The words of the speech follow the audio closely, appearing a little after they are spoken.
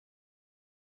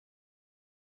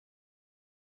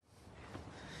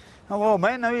Hello,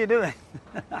 man. How you doing?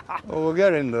 Well, we're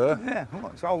getting there. Yeah, well,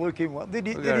 it's all looking well. Did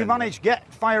you manage to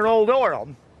get fire all door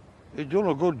on? He's done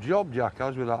a good job, Jack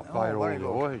has, with that fire very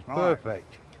door. good. It's Right.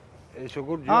 perfect. It's a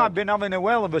good job. I've been having a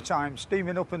whale of a time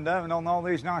steaming up and down on all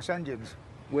these nice engines.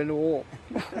 We know.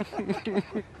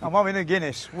 I'm having a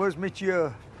Guinness. Where's my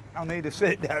chair? I need a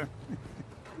sit down.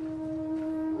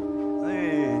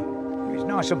 Hey, it's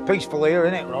nice and peaceful here,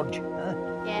 isn't it, Rog?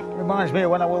 Yeah. Reminds me of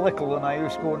when I was little and I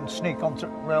used to go and sneak onto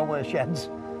railway sheds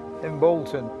in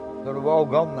Bolton that have all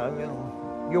gone now, you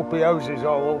know. Yuppie houses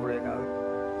all over it now.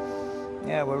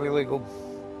 Yeah, we're really good.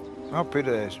 Happy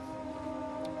days.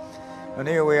 And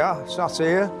here we are, sat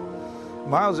here,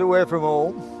 miles away from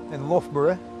home in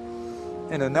Loughborough,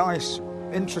 in a nice,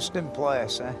 interesting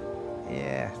place, eh?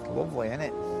 Yeah, it's lovely, isn't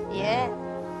it? Yeah.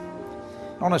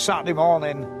 On a Saturday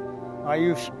morning, I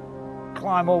used to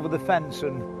climb over the fence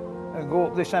and go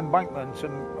up this embankment,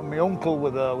 and my uncle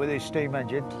was there with his steam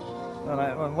engine.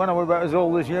 And when I was about as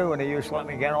old as you, and he used to let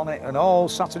me get on it, and all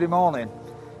Saturday morning,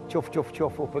 chuff, chuff,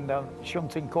 chuff, up and down,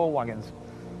 shunting coal wagons.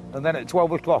 And then at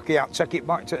 12 o'clock, he had to take it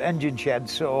back to the engine shed,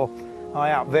 so I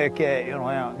had to vacate, you know,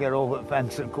 I had to get over the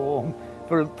fence and go home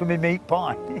for my meat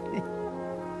pie.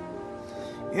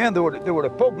 Yeah, there were a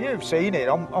pub, you've seen it,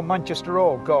 on Manchester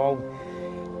Road, called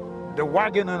the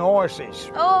Wagon and Horses.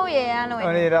 Oh yeah, I know it.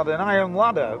 And it had an iron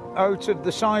ladder out of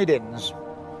the sidings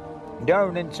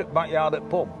down into the backyard at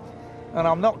pub. And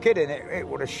I'm not kidding, it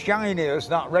was as shiny as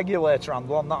that regulator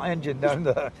handle on that engine down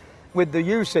there with the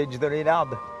usage that it had.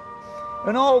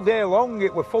 And all day long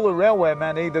it was full of railway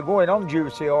men either going on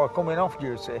duty or coming off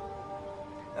duty.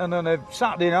 And on a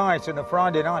Saturday night and a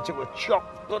Friday night it was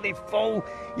chock bloody full.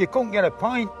 You couldn't get a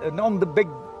pint, and on the big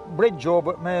bridge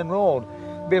over at Main Road,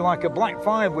 be like a black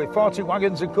five with 40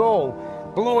 wagons of coal,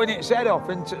 blowing its head off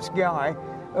into the sky,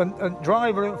 and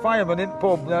driver and fireman in the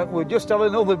pub would just have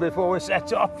another before we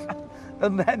set off.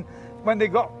 And then when they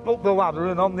got up the ladder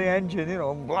and on the engine, you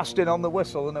know, blasting on the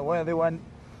whistle, and away they went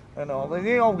and all. And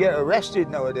you don't get arrested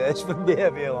nowadays for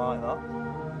behaviour like that.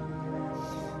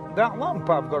 That lamp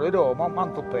I've got at home on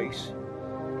mantelpiece,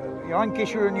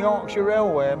 Lancashire and Yorkshire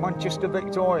Railway, Manchester,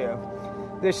 Victoria.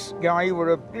 This guy, he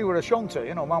were a shunter,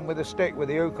 you know, man with a stick with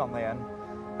a hook on the end.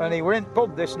 And he were in the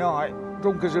pub this night,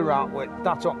 drunk as a rat with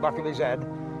that on the back of his head.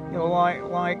 You know,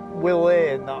 like Will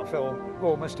A in that film,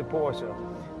 Oh, Mr. Porter.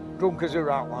 Drunk as a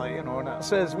rat, like, you know, and I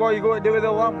says, what are you going to do with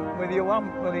your lamp?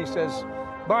 And he says,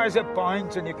 buy us a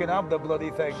pint and you can have the bloody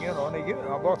thing, you know. And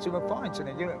I bought him a pint and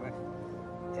he gave it me.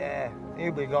 Yeah,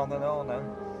 he'll be gone and all now.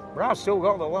 But I've still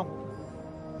got the lamp.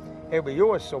 It'll be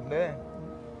yours someday.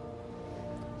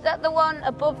 Is that the one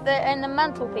above in the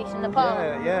mantelpiece in the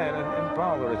parlour? Yeah, in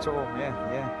parlour at home,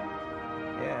 yeah.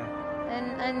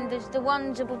 And there's the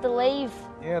ones above the lathe.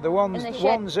 Yeah, the ones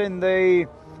in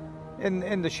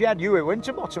the shed. You at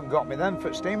Winterbottom got me them for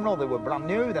steamroll. They were brand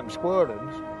new, them square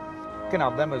ones. Can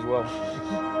have them as well.